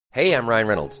Hey, I'm Ryan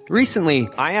Reynolds. Recently,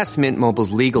 I asked Mint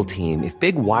Mobile's legal team if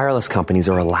big wireless companies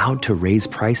are allowed to raise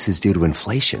prices due to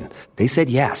inflation. They said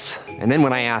yes. And then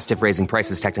when I asked if raising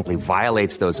prices technically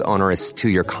violates those onerous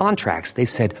two-year contracts, they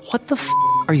said, "What the f***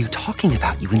 are you talking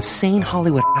about, you insane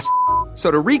Hollywood ass?" So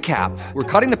to recap, we're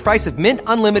cutting the price of Mint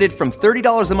Unlimited from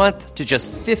 $30 a month to just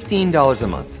 $15 a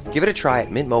month. Give it a try at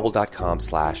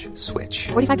mintmobile.com/switch.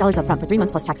 $45 up front for 3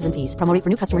 months plus taxes and fees. Promo rate for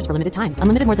new customers for limited time.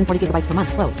 Unlimited more than 40 gigabytes per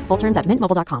month. Slows full terms at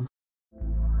mintmobile.com.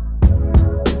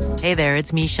 Hey there,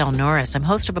 it's Michelle Norris. I'm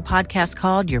host of a podcast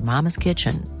called Your Mama's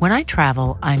Kitchen. When I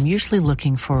travel, I'm usually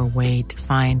looking for a way to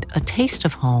find a taste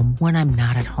of home when I'm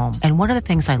not at home. And one of the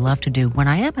things I love to do when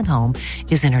I am at home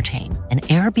is entertain. And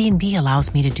Airbnb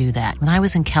allows me to do that. When I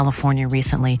was in California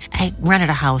recently, I rented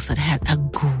a house that had a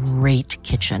great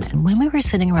kitchen. And when we were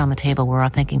sitting around the table, we were all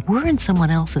thinking, we're in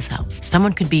someone else's house.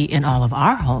 Someone could be in all of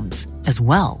our homes as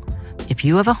well. If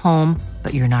you have a home,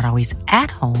 but you're not always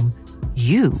at home,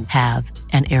 you have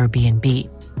an Airbnb.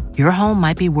 Your home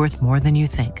might be worth more than you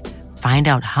think. Find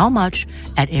out how much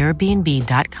at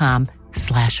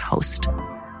airbnb.com/host.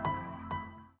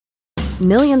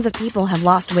 Millions of people have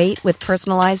lost weight with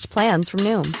personalized plans from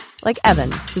Noom. Like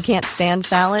Evan, who can't stand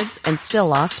salads and still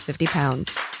lost 50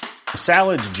 pounds.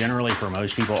 Salads generally for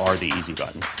most people are the easy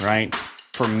button, right?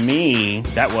 For me,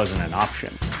 that wasn't an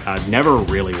option. I never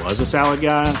really was a salad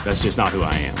guy. That's just not who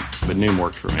I am. But Noom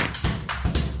worked for me.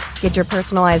 Get your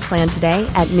personalized plan today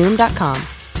at Noom.com.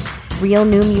 Real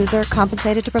Noom user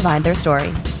compensated to provide their story.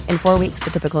 In 4 weeks, the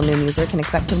typical Noom user can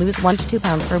expect to lose 1 to 2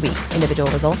 pounds per week. Individual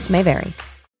results may vary.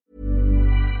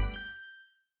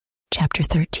 Chapter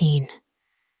 13.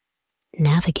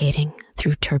 Navigating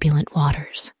Through Turbulent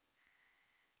Waters.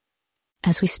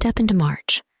 As we step into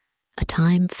March, a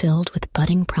time filled with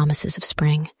budding promises of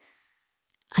spring,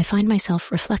 I find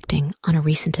myself reflecting on a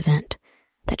recent event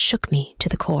that shook me to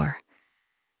the core.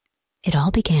 It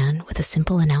all began with a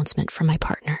simple announcement from my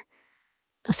partner,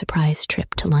 a surprise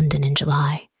trip to London in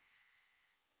July.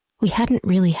 We hadn't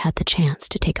really had the chance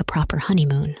to take a proper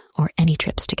honeymoon or any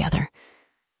trips together,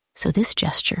 so this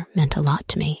gesture meant a lot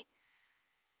to me.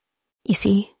 You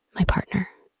see, my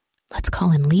partner, let's call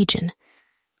him Legion,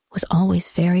 was always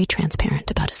very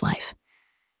transparent about his life.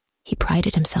 He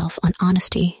prided himself on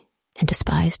honesty and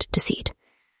despised deceit.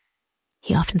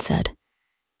 He often said,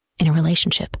 in a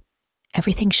relationship,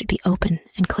 everything should be open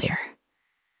and clear.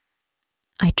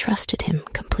 I trusted him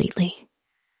completely,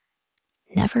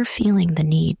 never feeling the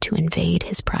need to invade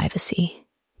his privacy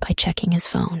by checking his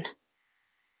phone.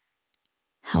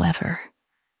 However,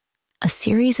 a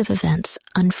series of events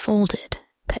unfolded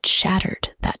that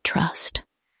shattered that trust.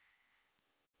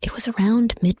 It was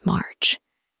around mid-March,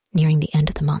 nearing the end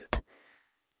of the month,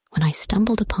 when I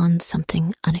stumbled upon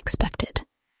something unexpected.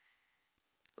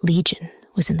 Legion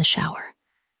was in the shower,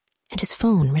 and his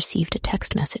phone received a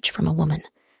text message from a woman.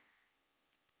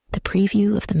 The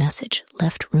preview of the message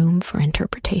left room for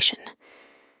interpretation,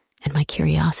 and my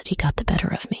curiosity got the better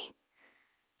of me.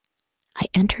 I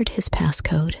entered his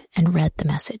passcode and read the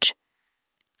message,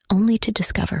 only to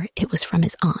discover it was from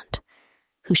his aunt,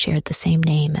 who shared the same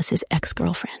name as his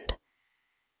ex-girlfriend.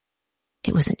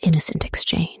 It was an innocent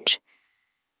exchange,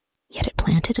 yet it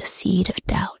planted a seed of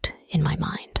doubt in my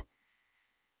mind.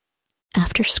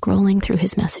 After scrolling through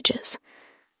his messages,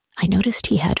 I noticed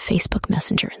he had Facebook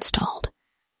Messenger installed,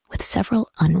 with several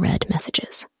unread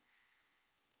messages.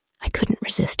 I couldn't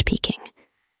resist peeking,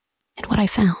 and what I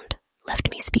found left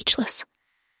me speechless.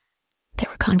 There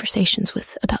were conversations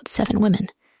with about 7 women,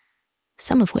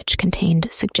 some of which contained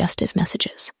suggestive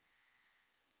messages.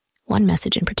 One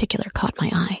message in particular caught my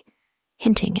eye,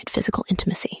 hinting at physical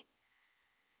intimacy.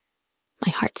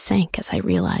 My heart sank as I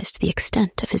realized the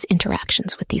extent of his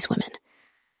interactions with these women.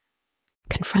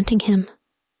 Confronting him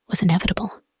was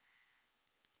inevitable.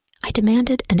 I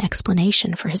demanded an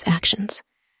explanation for his actions,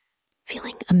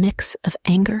 feeling a mix of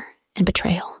anger and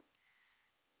betrayal.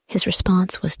 His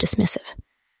response was dismissive,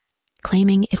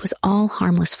 claiming it was all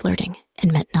harmless flirting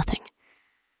and meant nothing.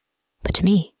 But to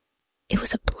me, it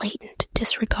was a blatant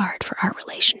disregard for our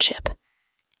relationship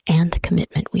and the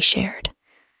commitment we shared.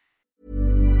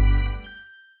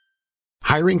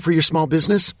 Hiring for your small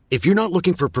business? If you're not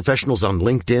looking for professionals on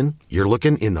LinkedIn, you're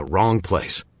looking in the wrong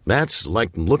place. That's like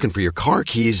looking for your car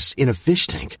keys in a fish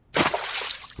tank.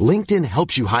 LinkedIn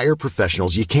helps you hire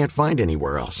professionals you can't find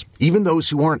anywhere else, even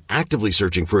those who aren't actively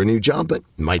searching for a new job but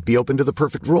might be open to the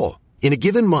perfect role. In a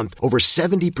given month, over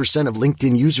 70% of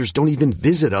LinkedIn users don't even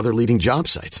visit other leading job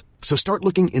sites. So start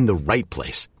looking in the right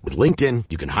place. With LinkedIn,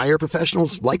 you can hire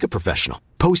professionals like a professional.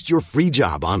 Post your free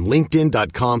job on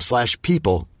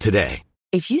linkedin.com/people today.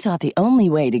 If you thought the only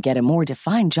way to get a more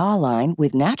defined jawline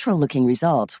with natural-looking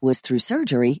results was through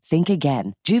surgery, think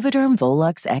again. Juvederm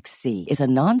Volux XC is a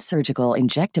non-surgical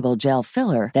injectable gel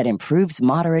filler that improves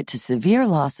moderate to severe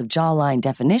loss of jawline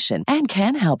definition and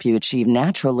can help you achieve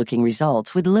natural-looking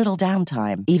results with little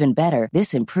downtime. Even better,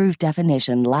 this improved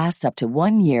definition lasts up to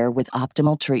 1 year with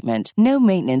optimal treatment. No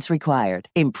maintenance required.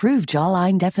 Improve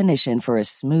jawline definition for a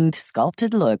smooth,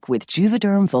 sculpted look with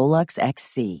Juvederm Volux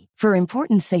XC. For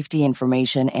important safety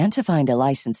information and to find a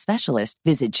licensed specialist,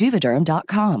 visit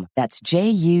Juvederm.com. That's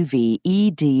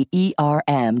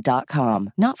JUVEDERM.com.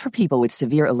 Not for people with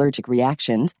severe allergic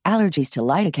reactions, allergies to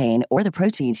lidocaine, or the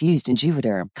proteins used in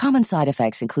Juvederm. Common side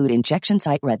effects include injection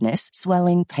site redness,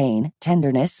 swelling, pain,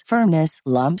 tenderness, firmness,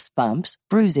 lumps, bumps,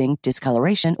 bruising,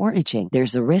 discoloration, or itching.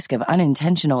 There's a risk of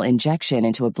unintentional injection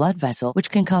into a blood vessel, which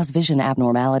can cause vision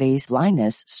abnormalities,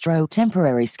 blindness, stroke,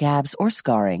 temporary scabs, or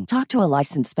scarring. Talk to a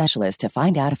licensed specialist to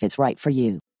find out if it's right for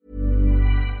you.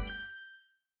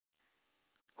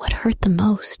 What hurt the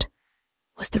most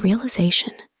was the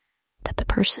realization that the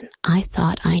person I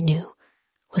thought I knew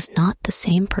was not the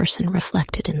same person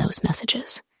reflected in those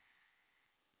messages.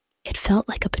 It felt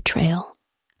like a betrayal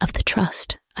of the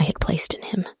trust I had placed in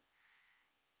him.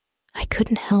 I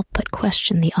couldn't help but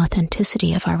question the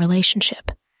authenticity of our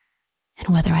relationship and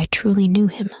whether I truly knew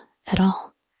him at all.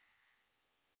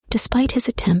 Despite his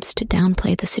attempts to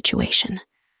downplay the situation,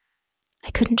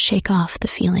 I couldn't shake off the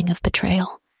feeling of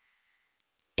betrayal.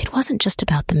 It wasn't just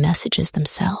about the messages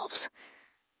themselves,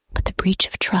 but the breach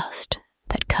of trust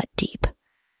that cut deep.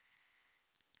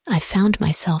 I found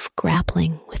myself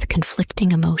grappling with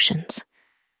conflicting emotions,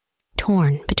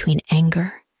 torn between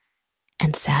anger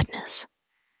and sadness.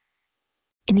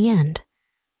 In the end,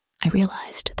 I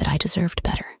realized that I deserved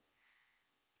better.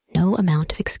 No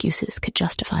amount of excuses could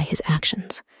justify his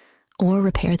actions or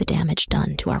repair the damage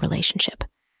done to our relationship.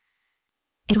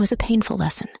 It was a painful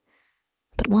lesson,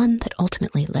 but one that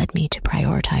ultimately led me to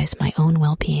prioritize my own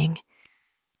well-being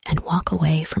and walk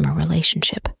away from a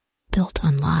relationship built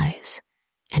on lies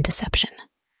and deception.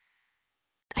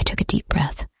 I took a deep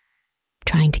breath,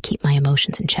 trying to keep my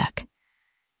emotions in check.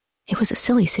 It was a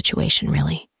silly situation,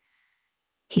 really.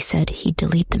 He said he'd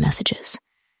delete the messages,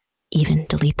 even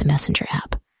delete the Messenger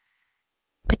app.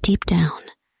 But deep down,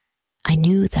 I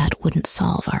knew that wouldn't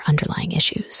solve our underlying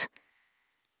issues.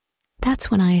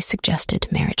 That's when I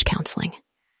suggested marriage counseling.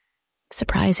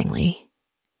 Surprisingly,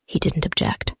 he didn't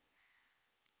object.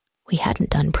 We hadn't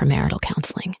done premarital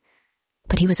counseling,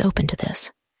 but he was open to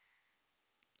this.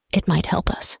 It might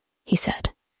help us, he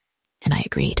said, and I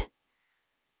agreed.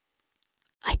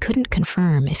 I couldn't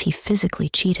confirm if he physically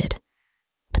cheated,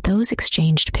 but those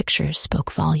exchanged pictures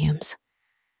spoke volumes.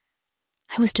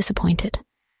 I was disappointed.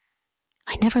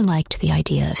 I never liked the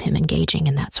idea of him engaging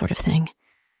in that sort of thing.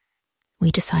 We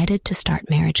decided to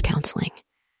start marriage counseling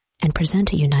and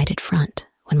present a united front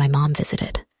when my mom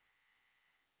visited.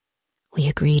 We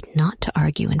agreed not to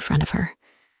argue in front of her,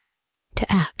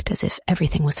 to act as if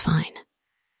everything was fine.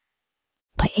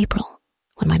 By April,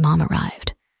 when my mom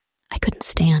arrived, I couldn't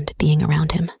stand being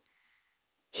around him.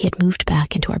 He had moved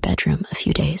back into our bedroom a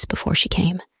few days before she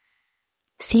came.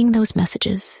 Seeing those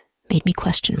messages made me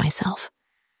question myself.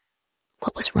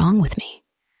 What was wrong with me?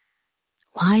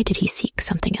 Why did he seek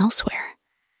something elsewhere?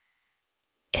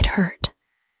 It hurt,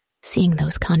 seeing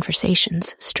those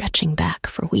conversations stretching back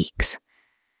for weeks.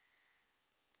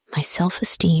 My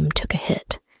self-esteem took a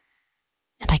hit,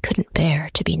 and I couldn't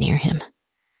bear to be near him.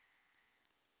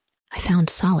 I found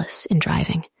solace in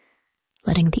driving,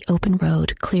 letting the open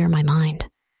road clear my mind.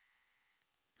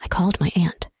 I called my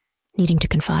aunt, needing to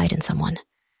confide in someone.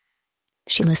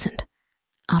 She listened,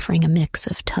 offering a mix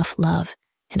of tough love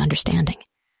and understanding.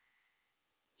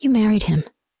 You married him,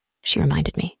 she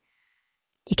reminded me.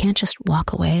 You can't just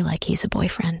walk away like he's a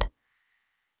boyfriend.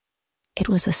 It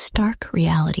was a stark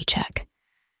reality check.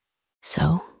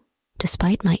 So,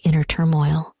 despite my inner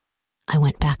turmoil, I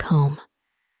went back home.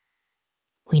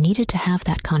 We needed to have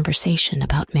that conversation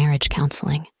about marriage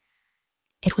counseling.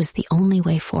 It was the only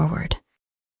way forward